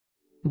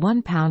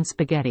1 pound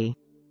spaghetti.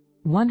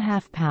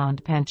 1/2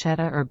 pound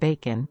pancetta or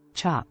bacon,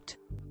 chopped.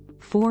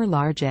 4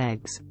 large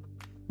eggs.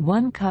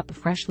 1 cup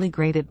freshly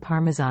grated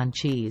Parmesan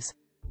cheese.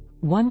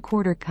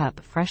 1/4 cup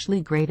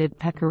freshly grated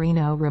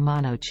Pecorino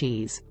Romano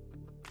cheese.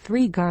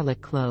 3 garlic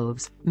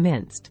cloves,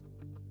 minced.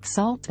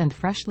 Salt and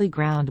freshly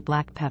ground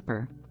black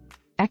pepper.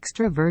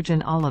 Extra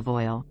virgin olive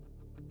oil.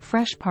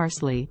 Fresh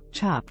parsley,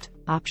 chopped,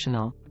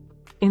 optional.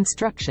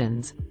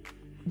 Instructions.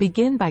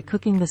 Begin by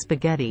cooking the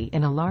spaghetti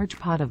in a large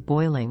pot of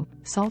boiling,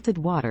 salted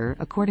water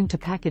according to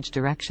package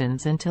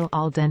directions until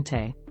al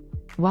dente.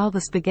 While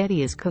the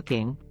spaghetti is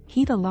cooking,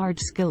 heat a large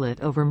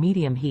skillet over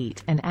medium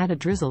heat and add a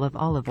drizzle of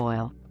olive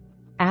oil.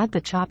 Add the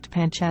chopped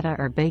pancetta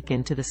or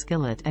bacon to the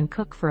skillet and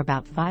cook for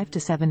about 5 to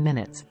 7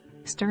 minutes,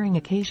 stirring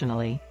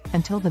occasionally,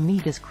 until the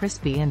meat is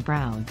crispy and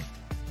brown.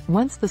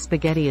 Once the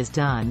spaghetti is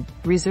done,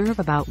 reserve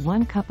about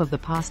 1 cup of the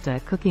pasta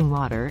cooking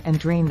water and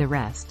drain the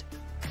rest.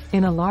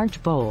 In a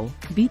large bowl,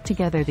 beat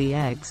together the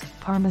eggs,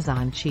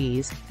 Parmesan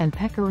cheese, and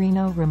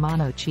Pecorino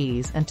Romano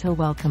cheese until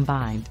well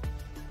combined.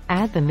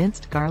 Add the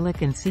minced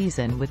garlic and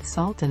season with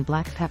salt and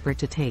black pepper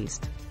to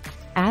taste.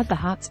 Add the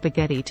hot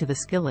spaghetti to the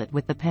skillet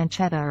with the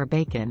pancetta or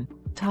bacon,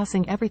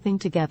 tossing everything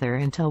together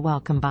until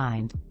well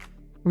combined.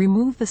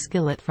 Remove the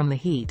skillet from the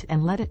heat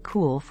and let it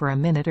cool for a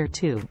minute or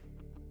two.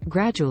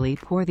 Gradually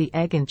pour the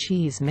egg and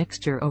cheese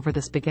mixture over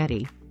the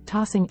spaghetti,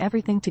 tossing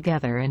everything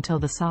together until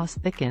the sauce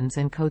thickens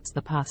and coats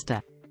the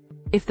pasta.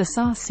 If the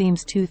sauce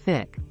seems too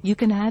thick, you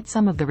can add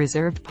some of the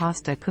reserved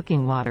pasta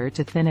cooking water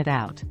to thin it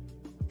out.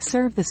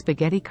 Serve the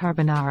spaghetti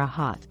carbonara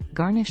hot,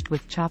 garnished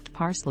with chopped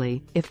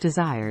parsley, if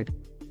desired.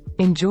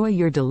 Enjoy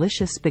your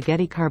delicious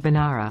spaghetti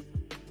carbonara.